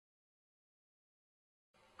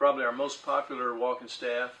Probably our most popular walking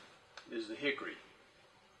staff is the hickory.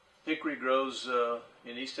 Hickory grows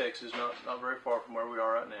in East Texas, not very far from where we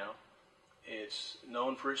are right now. It's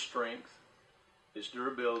known for its strength, its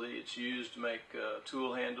durability. It's used to make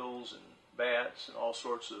tool handles and bats and all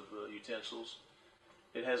sorts of utensils.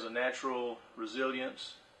 It has a natural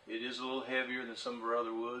resilience. It is a little heavier than some of our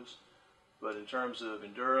other woods, but in terms of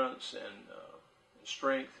endurance and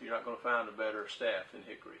strength, you're not going to find a better staff than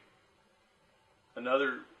hickory.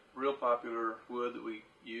 Another real popular wood that we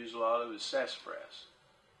use a lot of is sassafras.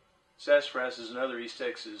 Sassafras is another East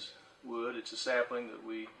Texas wood. It's a sapling that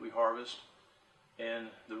we harvest, and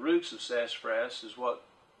the roots of sassafras is what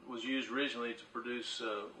was used originally to produce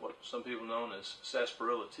what some people know as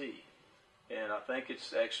sarsaparilla tea, and I think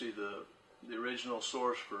it's actually the original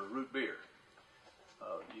source for root beer.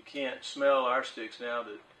 You can't smell our sticks now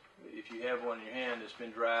that if you have one in your hand that's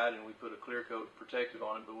been dried and we put a clear coat protective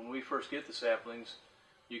on it, but when we first get the saplings,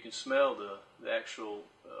 you can smell the actual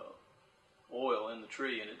oil in the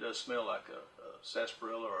tree, and it does smell like a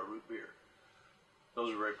sarsaparilla or a root beer.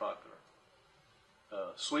 Those are very popular.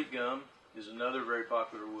 Sweet gum is another very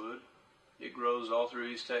popular wood. It grows all through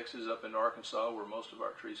East Texas up into Arkansas, where most of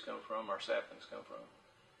our trees come from, our saplings come from.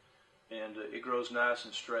 And it grows nice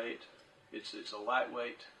and straight. It's a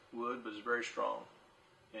lightweight wood, but it's very strong,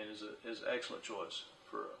 and is an excellent choice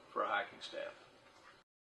for a hiking staff.